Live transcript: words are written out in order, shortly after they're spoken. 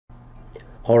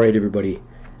Alright everybody,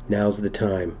 now's the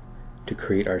time to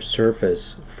create our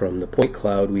surface from the point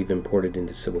cloud we've imported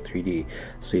into Civil 3D.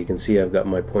 So you can see I've got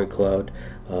my point cloud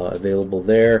available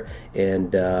there,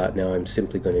 and now I'm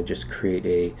simply going to just create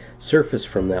a surface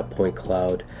from that point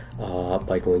cloud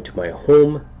by going to my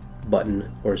home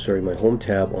button, or sorry, my home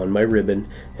tab on my ribbon,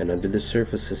 and under the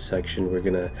surfaces section we're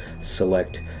going to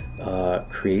select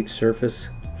create surface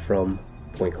from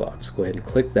point cloud. So go ahead and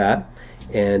click that,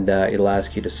 and it'll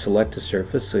ask you to select a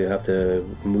surface, so you have to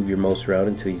move your mouse around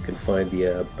until you can find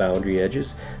the boundary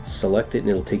edges. Select it and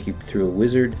it'll take you through a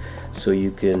wizard so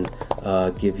you can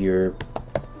give your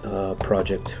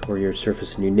project or your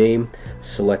surface a new name,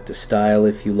 select a style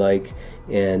if you like,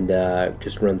 and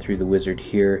just run through the wizard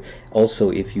here.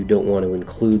 Also, if you don't want to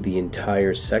include the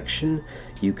entire section,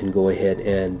 you can go ahead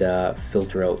and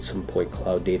filter out some point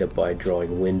cloud data by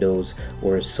drawing windows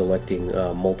or selecting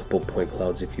multiple point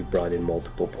clouds if you brought in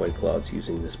multiple point clouds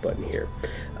using this button here.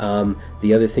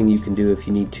 The other thing you can do if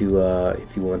you need to,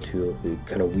 if you want to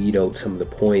kind of weed out some of the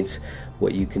points,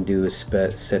 what you can do is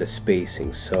set a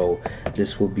spacing. So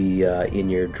this will be in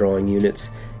your drawing units,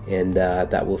 and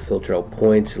that will filter out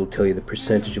points. It'll tell you the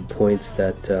percentage of points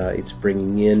that it's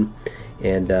bringing in,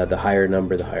 and the higher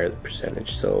number, the higher the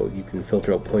percentage. So you can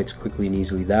filter out points quickly and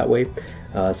easily that way.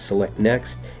 Select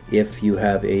next. If you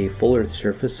have a full earth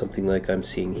surface, something like I'm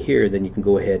seeing here, then you can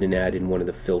go ahead and add in one of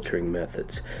the filtering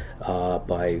methods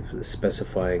by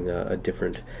specifying a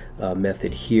different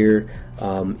method here.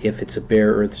 If it's a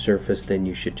bare earth surface, then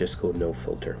you should just go no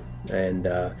filter. And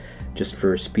just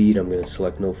for speed, I'm going to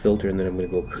select no filter, and then I'm going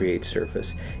to go create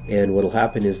surface. And what will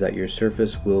happen is that your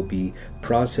surface will be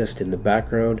processed in the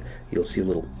background. You'll see a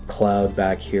little cloud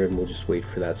back here, and we'll just wait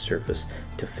for that surface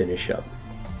to finish up.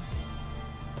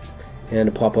 And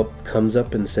a pop-up comes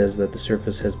up and says that the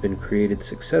surface has been created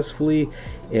successfully,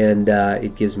 and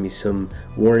it gives me some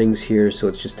warnings here. So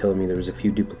it's just telling me there was a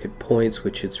few duplicate points,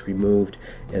 which it's removed,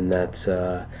 and that's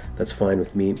fine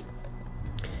with me.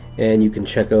 And you can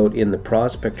check out in the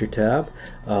Prospector tab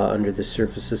under the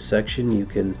Surfaces section. You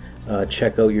can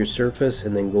check out your surface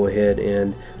and then go ahead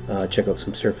and check out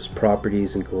some surface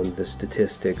properties and go into the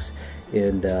statistics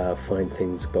and find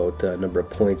things about number of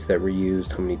points that were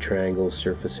used, how many triangles,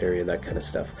 surface area, that kind of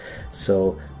stuff.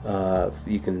 So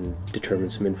you can determine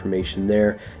some information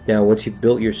there. Now once you've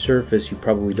built your surface, you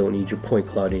probably don't need your point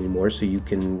cloud anymore, so you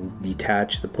can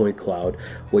detach the point cloud.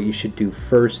 What you should do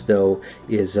first though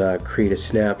is create a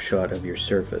snapshot of your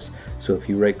surface. So if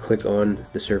you right click on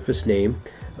the surface name,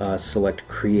 select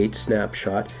create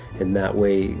snapshot, and that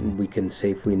way we can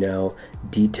safely now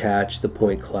detach the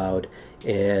point cloud,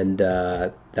 and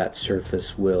that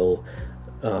surface will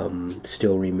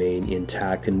still remain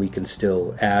intact, and we can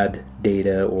still add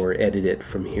data or edit it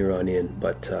from here on in,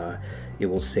 but it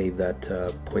will save that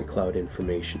point cloud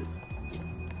information.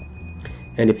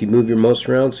 And if you move your mouse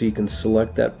around so you can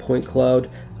select that point cloud,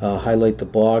 highlight the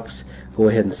box, go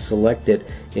ahead and select it,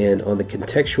 and on the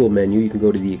contextual menu you can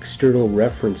go to the external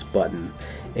reference button,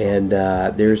 and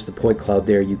there's the point cloud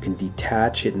there. You can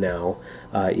detach it now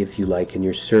if you like, and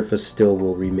your surface still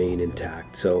will remain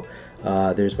intact. So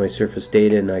there's my surface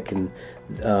data, and I can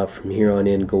from here on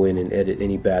in go in and edit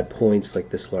any bad points like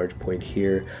this large point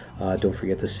here. Don't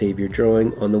forget to save your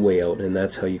drawing on the way out, and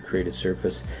that's how you create a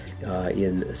surface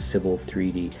in Civil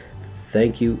 3D.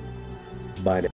 Thank you. Bye now.